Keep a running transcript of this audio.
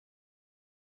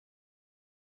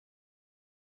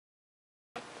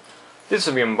This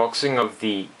will be an unboxing of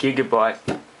the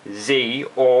Gigabyte Z,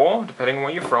 or, depending on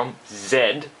where you're from,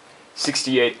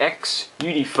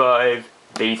 Z68X-UD5-B3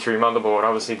 motherboard.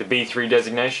 Obviously the B3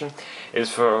 designation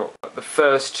is for the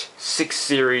first 6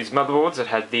 series motherboards that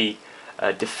had the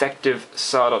defective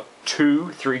SATA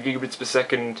 2 3 gigabits per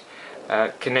second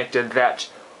connector that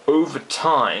over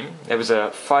time there was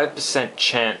a 5%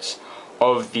 chance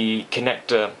of the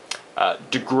connector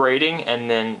degrading and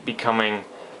then becoming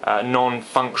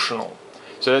non-functional.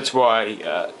 So that's why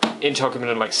Intel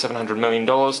committed like $700 million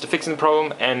to fixing the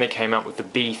problem, and they came up with the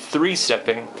B3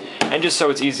 stepping. And just so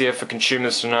it's easier for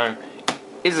consumers to know,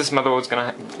 is this motherboard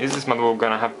gonna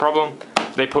have a problem?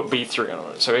 They put B3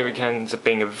 on it, so it ends up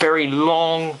being a very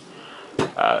long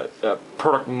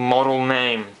product model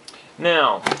name.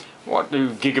 Now, what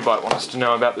do Gigabyte want us to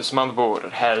know about this motherboard?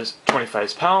 It has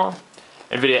 20-phase power,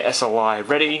 NVIDIA SLI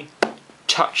ready,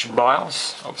 touch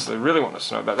BIOS. Obviously, they really want us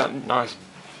to know about that. Nice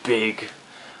big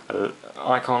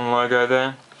icon logo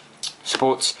there.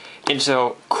 Supports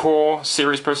Intel Core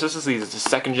series processors. These are the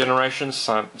second generation,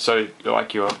 so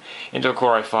like your Intel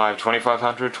Core i5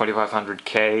 2500,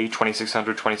 2500K,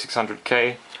 2600,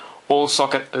 2600K, all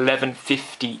socket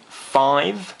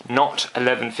 1155, not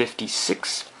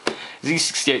 1156.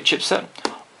 Z68 chipset,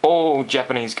 all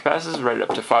Japanese capacitors rated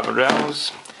up to 500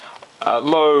 hours.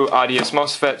 Low RDS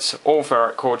MOSFETs, all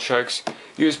ferrite core chokes,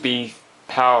 USB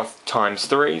power times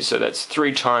 3, so that's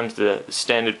 3 times the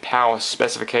standard power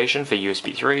specification for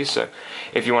USB 3, so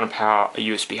if you want to power a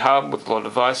USB hub with a lot of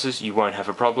devices, you won't have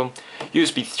a problem.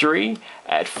 USB 3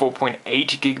 at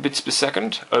 4.8 gigabits per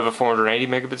second, over 480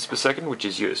 megabits per second, which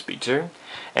is USB 2,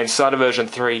 and SATA version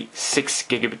 3, 6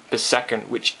 gigabit per second,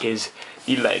 which is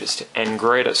the latest and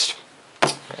greatest.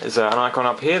 There's an icon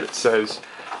up here that says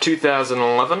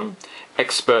 2011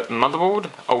 Expert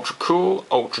Motherboard, ultra cool,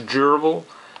 ultra durable,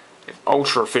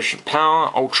 ultra efficient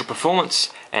power, ultra performance,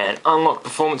 and unlocked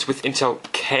performance with Intel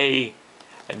K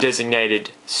designated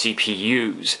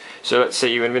CPUs. So let's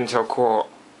say you have an Intel Core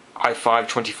i5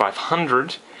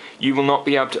 2500, you will not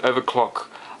be able to overclock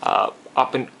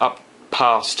up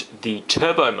past the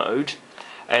turbo mode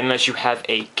unless you have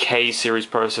a K series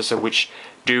processor, which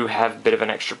do have a bit of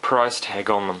an extra price tag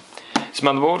on them. This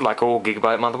motherboard, like all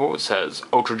Gigabyte motherboards, has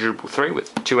ultra durable 3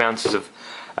 with 2 ounces of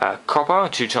copper,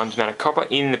 2 times the amount of copper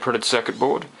in the printed circuit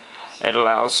board. It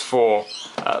allows for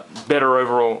better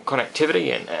overall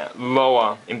connectivity and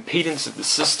lower impedance of the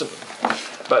system,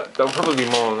 but there'll probably be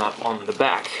more on that on the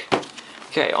back.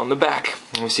 Okay, on the back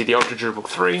we see the ultra durable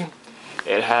 3.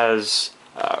 It has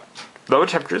lower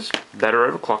temperatures, better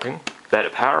overclocking, better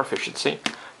power efficiency,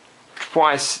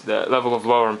 twice the level of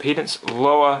lower impedance,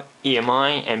 lower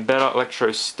EMI, and better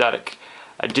electrostatic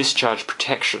discharge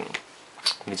protection.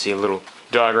 You can see a little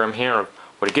diagram here of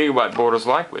what a Gigabyte board is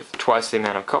like with twice the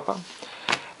amount of copper,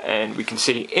 and we can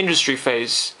see industry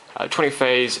phase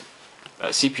 20-phase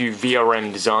CPU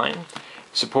VRM design,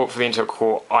 support for the Intel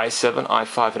Core i7,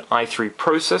 i5 and i3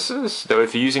 processors, though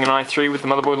if you're using an i3 with a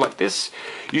motherboard like this,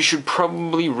 you should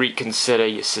probably reconsider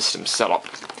your system setup.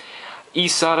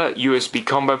 eSATA USB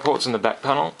combo ports on the back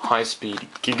panel, high-speed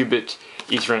gigabit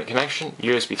Ethernet connection,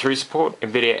 USB 3 support,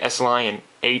 NVIDIA SLI and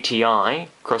ATI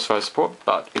crossfire support,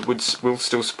 but it will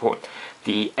still support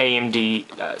the AMD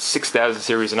 6000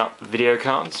 series and up video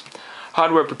cards.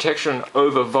 Hardware protection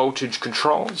over voltage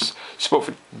controls, support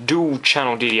for dual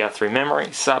channel DDR3 memory,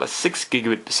 SATA 6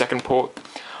 gigabit per second port,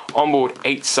 onboard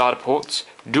 8 SATA ports,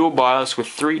 dual BIOS with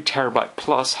 3 terabyte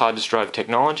plus hard disk drive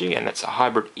technology, and that's a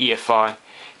hybrid EFI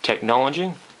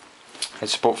technology.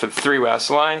 Has support for the 3-way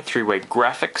SLI, 3-way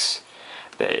graphics.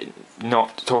 They're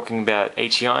not talking about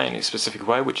ATI in a specific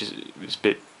way, which is a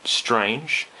bit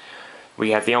strange.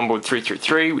 We have the onboard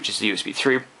 333, which is the USB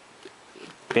 3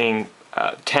 being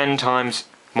 10 times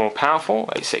more powerful.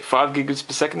 They say 5 gigabits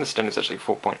per second, the standard is actually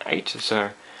 4.8, so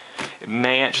it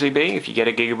may actually be, if you get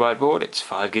a Gigabyte board, it's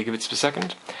 5 gigabits per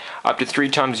second. Up to 3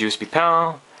 times USB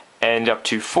power, and up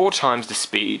to 4 times the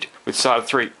speed with SATA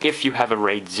 3 if you have a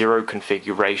RAID 0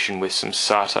 configuration with some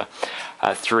SATA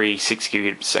 3 6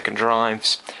 gigabit per second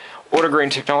drives.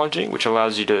 Autogreen technology, which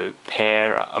allows you to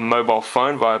pair a mobile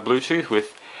phone via Bluetooth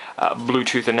with a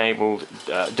Bluetooth enabled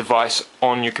device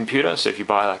on your computer. So if you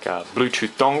buy like a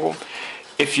Bluetooth dongle,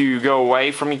 if you go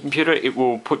away from your computer, it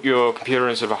will put your computer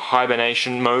in sort of a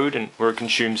hibernation mode, and where it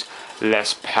consumes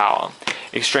less power.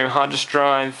 Extreme hard disk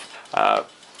drive,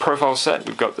 profile set,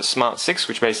 we've got the Smart 6,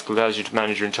 which basically allows you to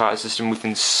manage your entire system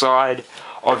within inside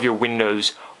of your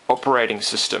Windows operating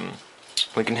system.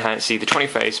 We can see the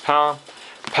 20-phase power,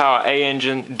 Power A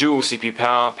engine, dual CPU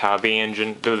power, Power B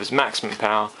engine, delivers maximum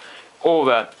power, all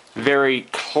that very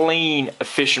clean,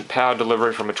 efficient power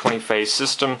delivery from a 20-phase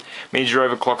system. Means your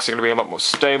overclocks are going to be a lot more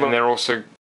stable, and they're also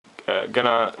your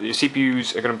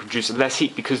CPUs are going to produce less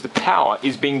heat because the power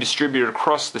is being distributed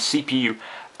across the CPU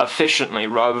efficiently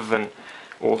rather than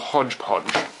all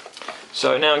hodgepodge.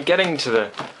 So now getting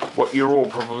to what you're all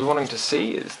probably wanting to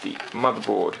see is the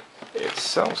motherboard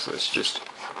itself. So let's just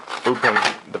open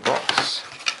the box.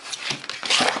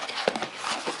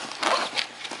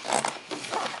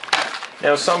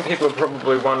 Now some people are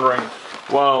probably wondering,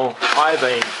 well, I have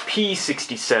a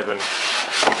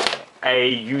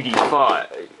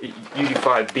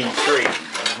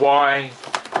P67A-UD5-B3. Why?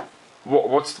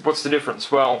 What's the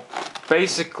difference? Well,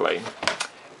 basically,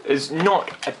 there's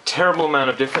not a terrible amount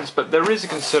of difference, but there is a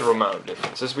considerable amount of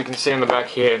difference. As we can see on the back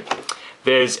here,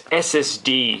 there's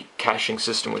SSD caching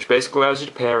system, which basically allows you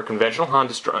to pair a conventional hard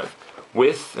disk drive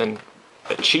with a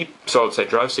cheap solid-state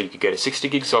drive, so you could get a 60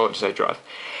 gig solid-state drive.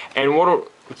 And what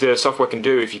the software can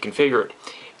do, if you configure it,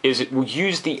 is it will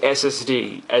use the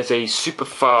SSD as a super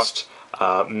fast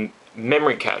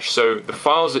memory cache. So the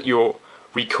files that you're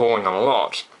recalling a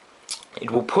lot,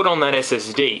 it will put on that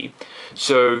SSD,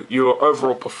 so your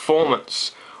overall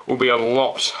performance will be a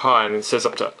lot higher, and it says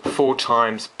up to 4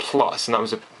 times plus, and that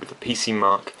was with the PC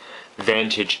Mark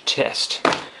Vantage test.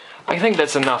 I think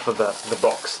that's enough of the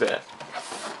box there.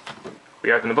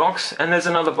 We open the box, and there's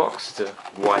another box. It's a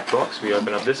white box. We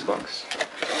open up this box.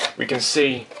 We can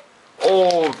see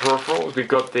all the peripherals. We've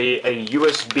got a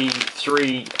USB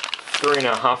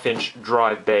 3.5-inch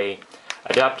drive bay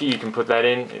adapter. You can put that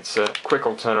in. It's a quick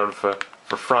alternative for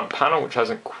front panel, which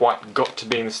hasn't quite got to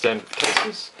be in the standard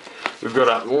cases. We've got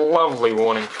a lovely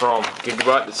warning from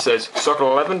Gigabyte that says socket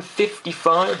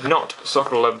 1155, not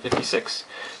socket 1156.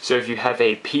 So if you have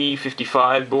a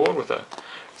P55 board with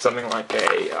something like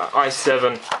a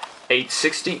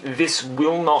i7-860, this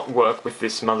will not work with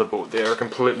this motherboard. They're a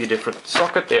completely different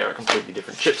socket, they're a completely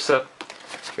different chipset.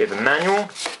 We have a manual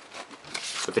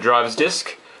with the driver's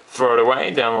disc. Throw it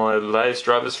away, download the latest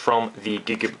drivers from the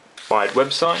Gigabyte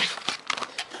website.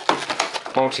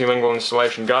 Multilingual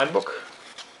installation guidebook.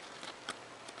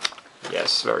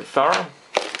 Yes, very thorough.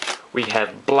 We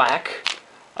have black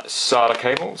SATA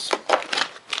cables.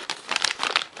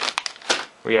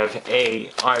 We have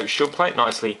a I/O shield plate,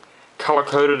 nicely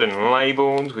color-coded and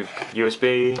labeled with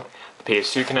USB,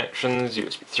 PS2 connections,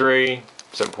 USB 3,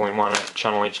 7.1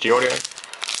 channel HD audio.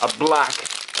 A black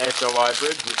SLI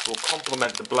bridge, which will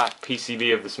complement the black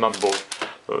PCB of this motherboard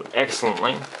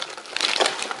excellently.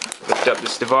 Lift up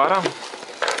this divider,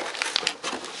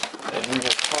 and we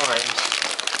will find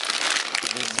the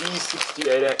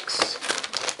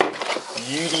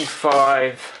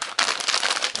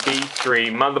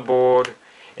Z68X-UD5-B3 motherboard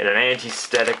in an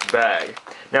anti-static bag.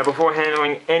 Now, before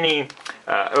handling any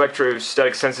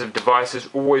electrostatic sensitive devices,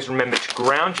 always remember to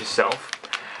ground yourself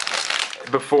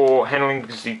before handling,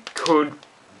 because you could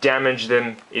damage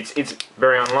them. It's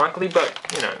very unlikely, but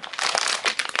you know,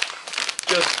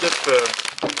 just for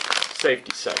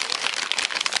safety's sake,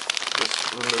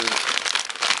 just remove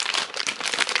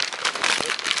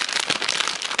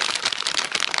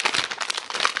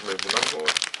the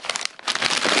motherboard.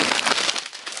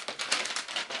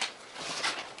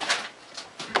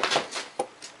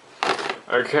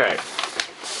 Okay,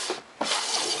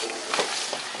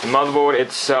 the motherboard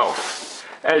itself,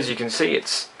 as you can see,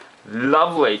 it's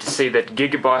lovely to see that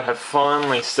Gigabyte have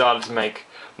finally started to make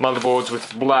motherboards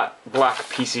with black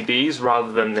PCBs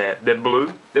rather than their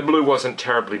blue. Their blue wasn't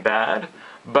terribly bad,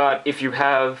 but if you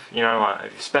have, you know,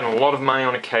 if you spend a lot of money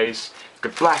on a case, you've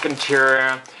got black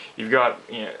interior, you've got,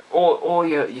 you know, all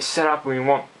your setup, and you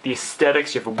want the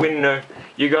aesthetics, you have a window,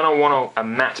 you're gonna want a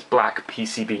matte black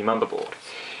PCB motherboard.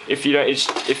 If you don't,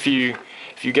 if you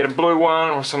get a blue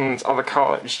one or some other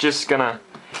color, it's just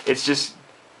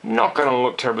not gonna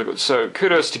look terribly good. So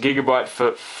kudos to Gigabyte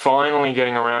for finally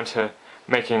getting around to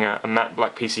making a matte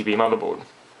black PCB motherboard.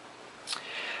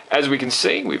 As we can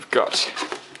see, we've got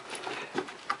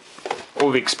all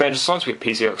the expansion slots. We have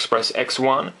PCI Express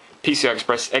X1, PCI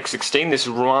Express X16. This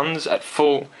runs at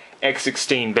full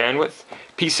X16 bandwidth.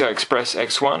 PCI Express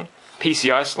X1,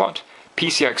 PCI slot,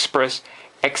 PCI Express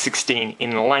X16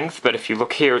 in length, but if you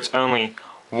look here, it's only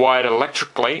wired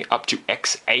electrically up to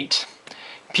X8.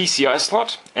 PCI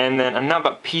slot, and then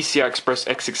another PCI Express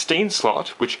X16 slot,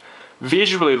 which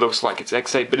visually looks like it's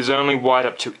X8, but is only wired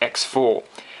up to X4.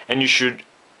 And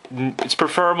it's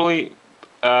preferably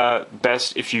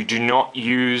best if you do not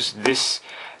use this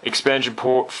expansion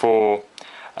port for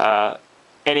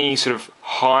any sort of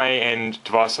high-end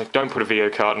device. Like, don't put a video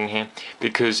card in here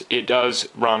because it does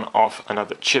run off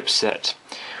another chipset.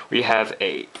 We have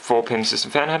a 4-pin system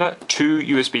fan header, 2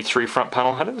 USB 3 front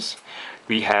panel headers.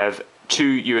 we have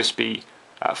two USB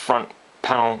front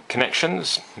panel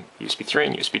connections, USB 3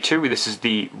 and USB 2. This is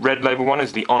the red label one,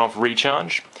 is the on-off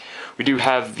recharge. We do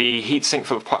have the heatsink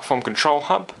for the platform control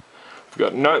hub. We've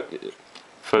got note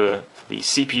for the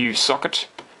CPU socket,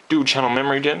 dual channel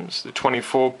memory DIMMs, the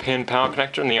 24-pin power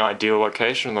connector in the ideal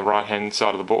location on the right hand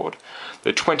side of the board,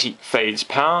 the 20 phase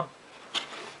power.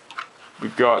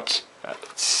 We've got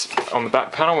on the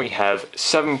back panel we have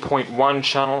 7.1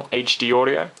 channel HD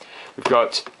audio. We've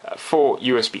got 4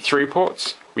 USB 3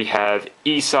 ports. We have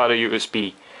eSATA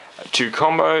USB 2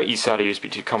 combo, eSATA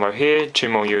USB 2 combo here, 2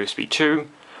 more USB 2.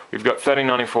 We've got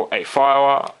 3094A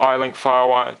Firewire, iLink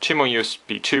Firewire, 2 more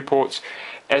USB 2 ports,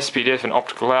 SPDIF and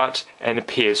optical out, and a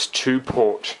PS2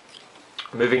 port.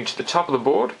 Moving to the top of the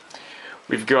board,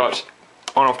 we've got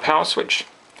on-off power switch.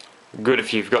 Good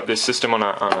if you've got this system on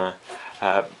a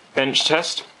bench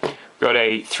test. We've got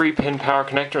a 3-pin power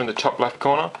connector in the top left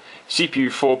corner, CPU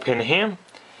 4-pin here.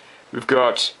 We've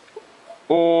got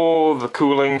all the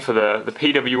cooling for the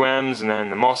PWMs and then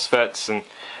the MOSFETs and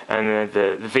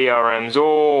the VRMs,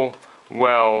 all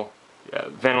well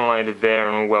ventilated there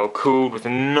and well cooled with a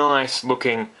nice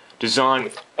looking design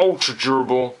with ultra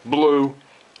durable blue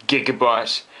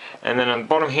Gigabyte. And then on the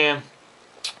bottom here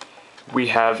we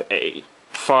have a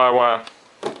Firewire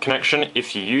connection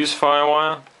if you use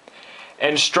Firewire.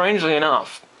 And strangely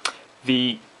enough,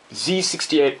 the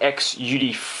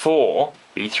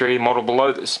Z68X-UD5-B3 model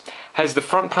below this has the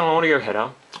front panel audio header,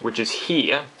 which is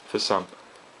here for some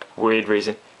weird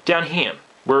reason, down here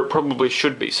where it probably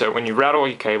should be. So when you route all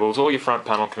your cables, all your front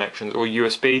panel connections, or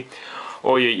USB,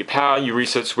 or your power, your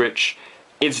reset switch,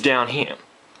 it's down here,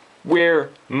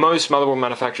 where most motherboard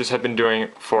manufacturers have been doing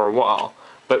it for a while.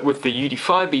 But with the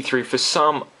UD5-B3, for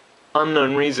some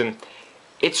unknown reason,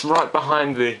 it's right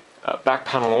behind the back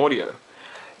panel audio.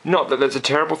 Not that that's a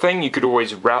terrible thing. You could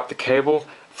always route the cable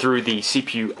through the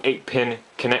CPU 8-pin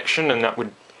connection, and that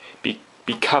would be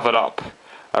covered up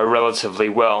relatively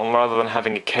well, rather than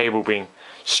having a cable being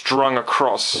strung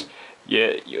across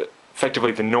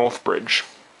effectively the north bridge.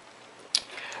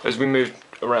 As we move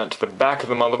around to the back of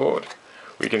the motherboard,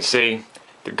 we can see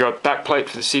they've got backplate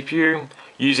for the CPU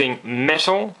using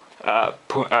metal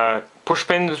push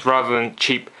pins rather than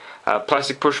cheap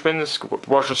plastic push pins,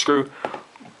 washer screw.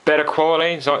 Better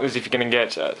quality. It's not as if you're going to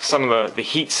get some of the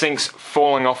heat sinks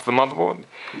falling off the motherboard.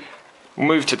 We'll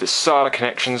move to the SATA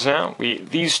connections now.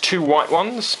 These two white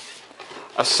ones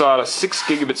are SATA 6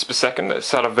 gigabits per second,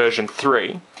 SATA version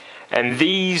 3, and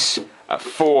these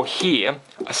 4 here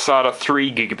are SATA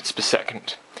 3 gigabits per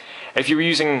second. If you're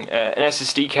using an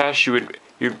SSD cache, you'd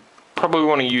probably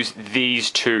want to use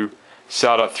these two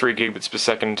SATA 3 gigabits per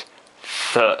second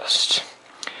first.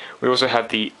 We also have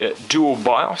the dual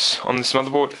BIOS on this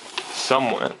motherboard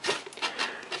somewhere,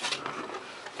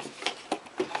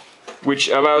 which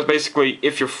allows basically,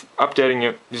 if you're updating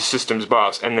your system's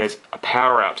BIOS and there's a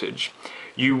power outage,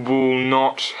 you will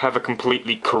not have a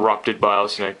completely corrupted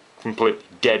BIOS, completely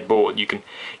dead board. You can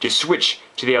just switch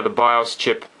to the other BIOS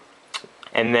chip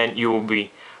and then you will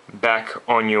be back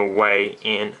on your way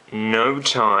in no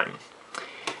time.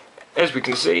 As we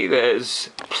can see,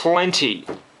 there's plenty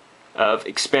of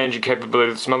expansion capability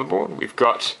of this motherboard. We've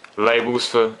got labels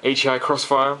for HI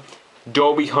Crossfire,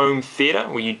 Dolby Home Theater,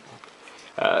 where you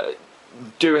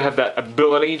do have that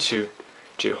ability to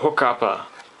hook up a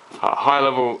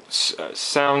high-level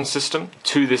sound system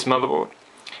to this motherboard.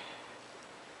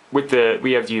 We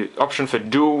have the option for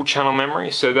dual channel memory,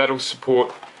 so that'll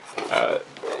support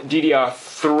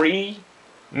DDR3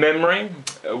 memory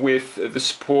with the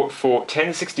support for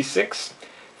 1066,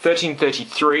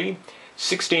 1333,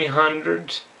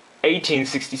 1600,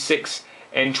 1866,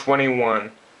 and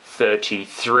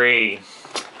 2133.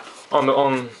 On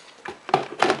the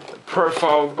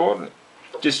profile board,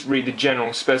 just read the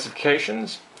general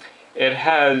specifications. It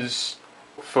has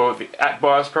for the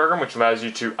 @BIOS program, which allows you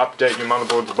to update your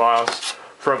motherboard's BIOS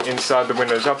from inside the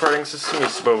Windows operating system.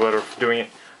 It's better of doing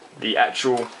it the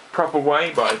actual proper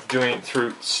way by doing it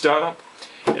through startup.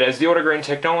 It has the autograin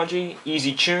technology,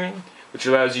 Easy Tune, which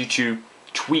allows you to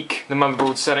tweak the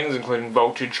motherboard settings, including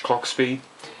voltage, clock speed.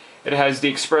 It has the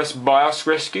Express BIOS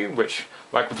Rescue, which,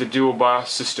 like with the dual BIOS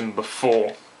system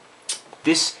before.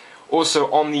 This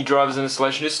also, on the driver's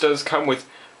installation, this does come with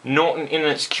Norton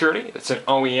Internet Security. It's an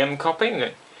OEM copy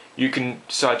that you can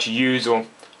decide to use or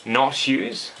not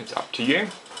use. It's up to you.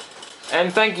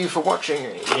 And thank you for watching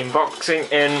the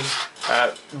unboxing and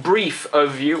brief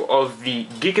overview of the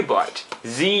Gigabyte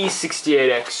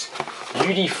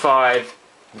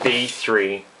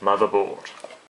Z68X-UD5-B3 motherboard.